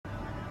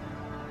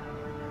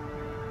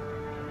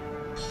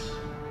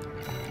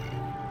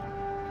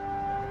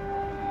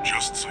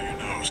Just so you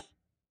know.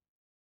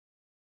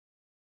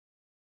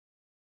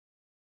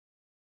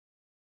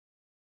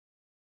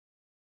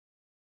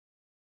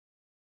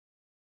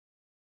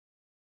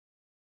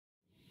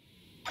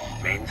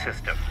 Main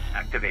system,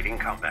 activating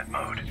combat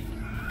mode.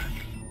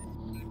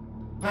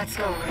 Let's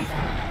go, Raven.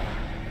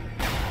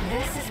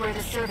 This is where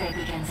the survey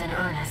begins in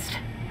earnest.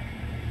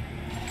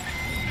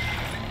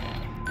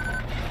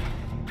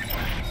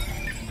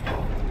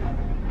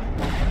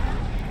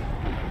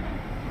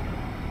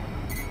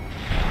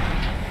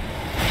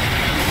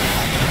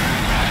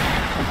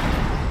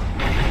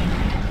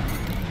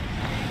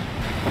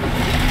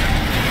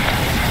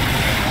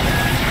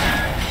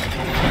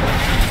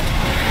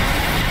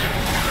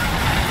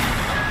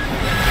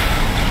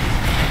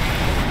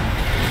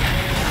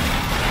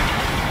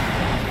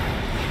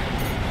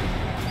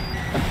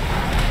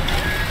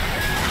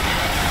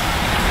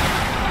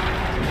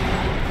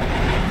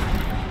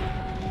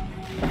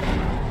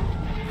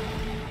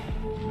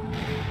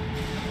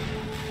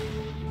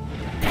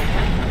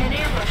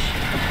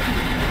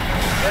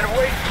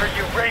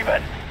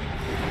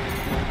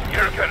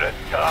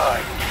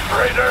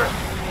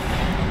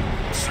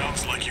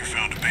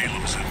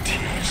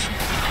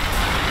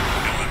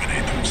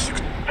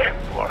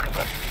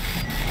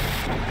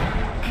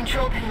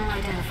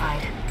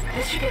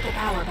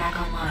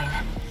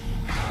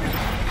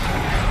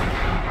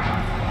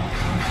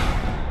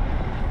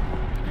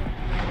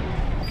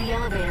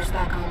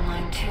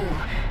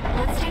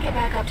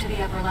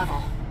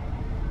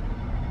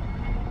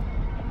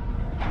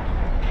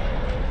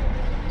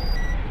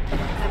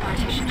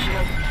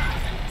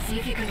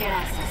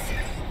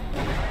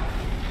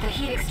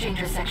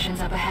 Sections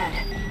up ahead.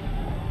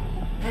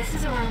 This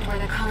is around where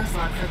the comms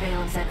log for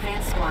Balam's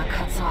advanced squad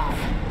cuts off.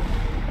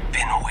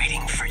 Been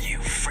waiting for you,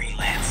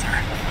 freelancer.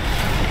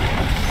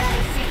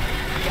 AC,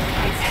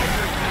 it's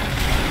headroom.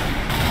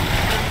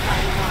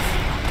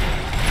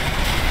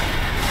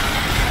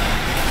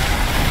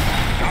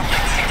 You're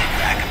located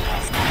back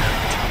above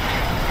ground.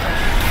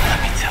 Let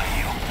me tell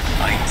you,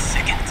 I'm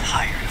sick and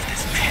tired of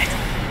this pit.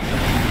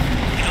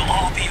 It'll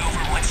all be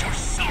over once your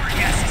sorry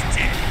ass is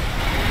dead.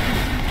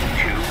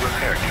 2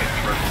 repair kits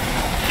for...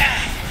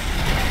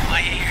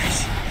 My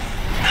ears.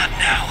 Not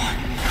now.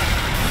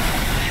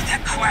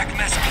 That quack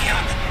messed me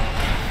up.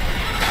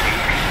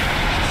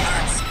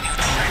 Learn some new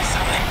tricks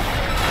on it.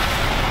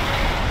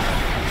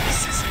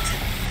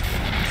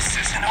 This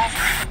isn't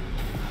over.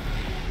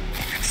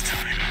 It's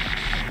time.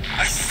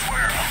 I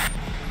swear I'll...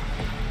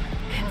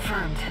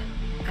 Confirmed.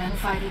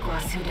 Gunfight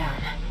Iguazu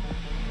down.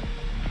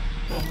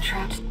 Being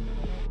trapped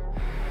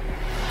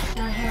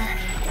down here,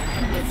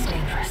 it's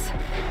dangerous.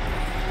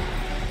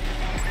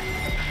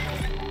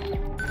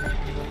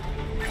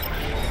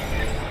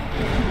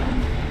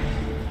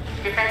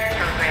 Defense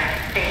program,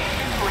 stage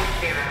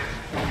 2.0.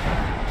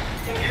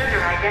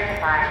 Intruder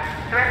identified.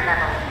 Threat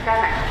level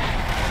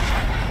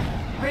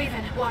 7.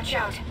 Raven, watch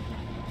out.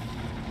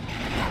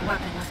 That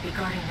weapon must be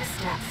guarding the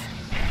steps.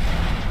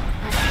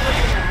 Let's see what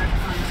the guy can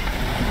find.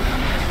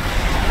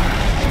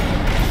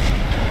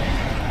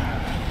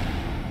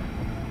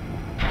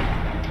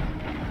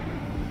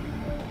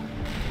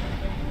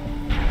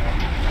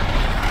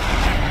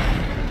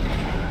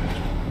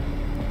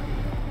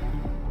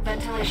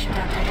 Ventilation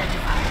duct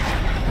identified.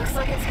 Looks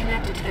like it's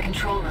connected to the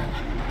control room.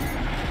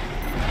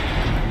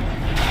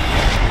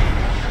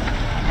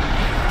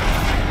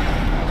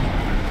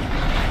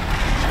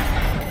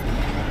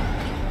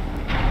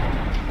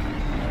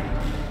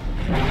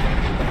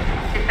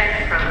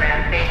 Defense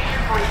program, phase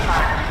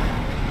 2.5.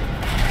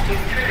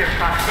 Intruder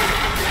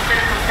proximity to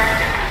critical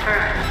sector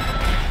confirmed.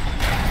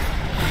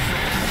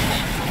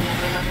 The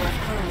other level is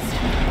closed.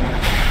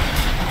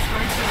 Let's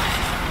find the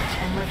access point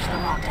and lift the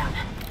lockdown.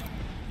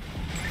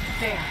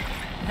 There.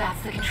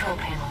 That's the control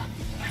panel.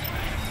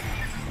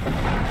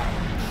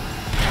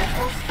 That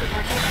forces the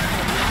partition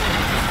from the other.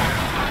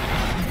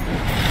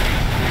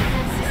 The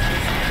defense system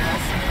is under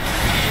us.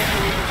 Should be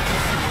able to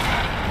proceed.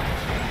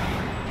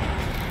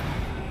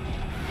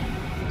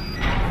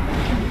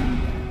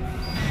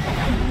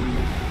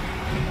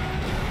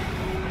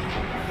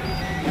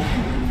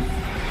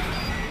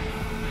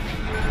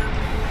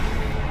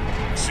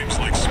 Seems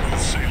like smooth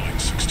sailing,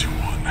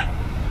 621.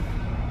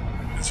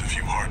 As if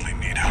you hardly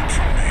need help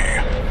from me,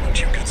 but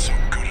you get so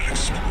good at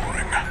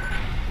exploring.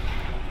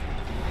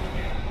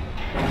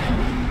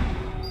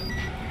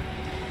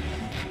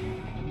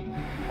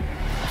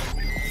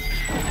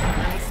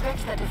 I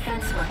expect that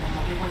defense weapon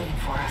will be waiting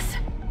for us.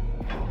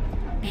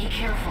 Be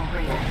careful,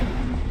 Raven.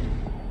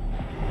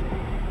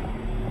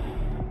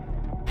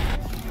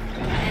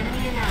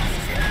 Enemy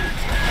analysis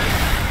complete.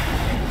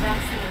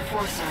 That's the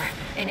Enforcer,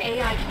 an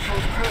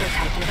AI-controlled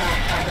prototype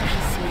developed by the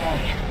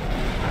PCA.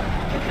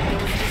 It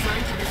was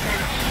designed to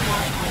defend key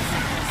watchpoint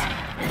sectors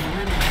and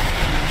eliminate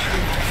any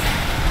intruders.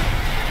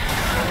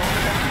 Whatever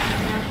they're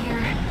happening down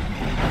here,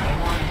 they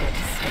wanted it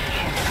to stay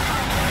hidden.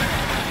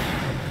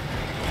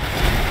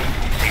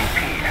 AP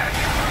at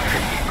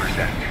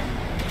 50%.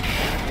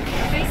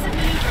 Evasive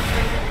maneuvers,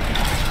 Raven.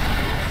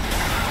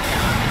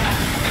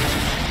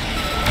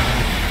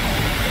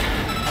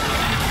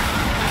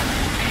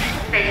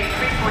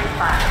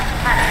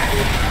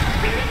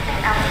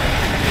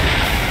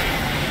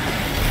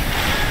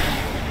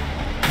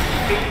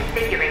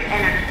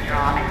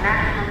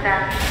 maximum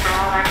values for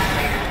all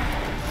activators.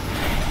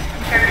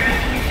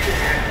 Terminating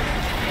intruder.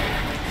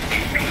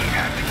 AP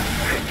at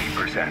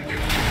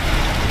 50%.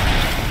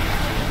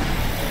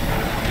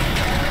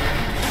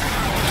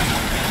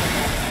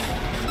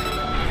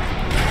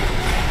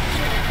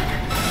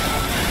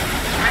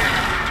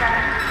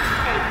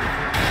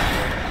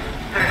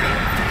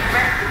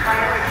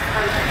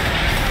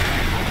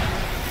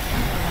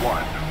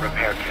 One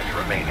repair kit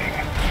remaining.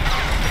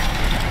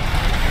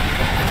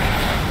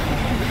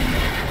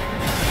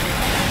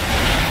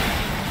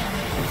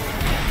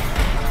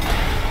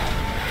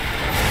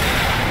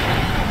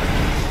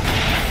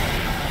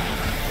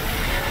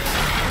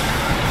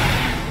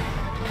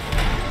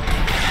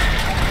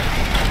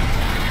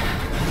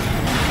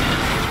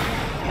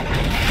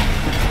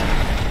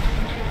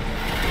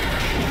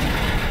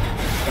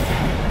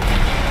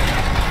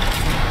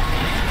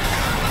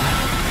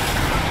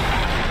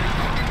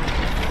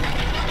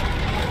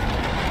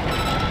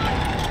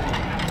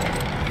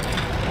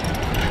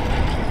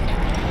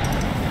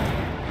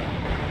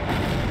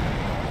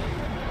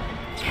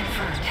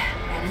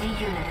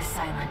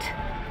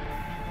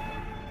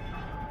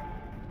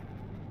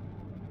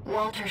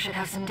 Walter should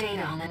have some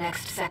data on the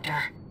next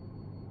sector.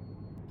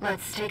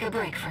 Let's take a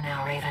break for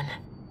now, Raven.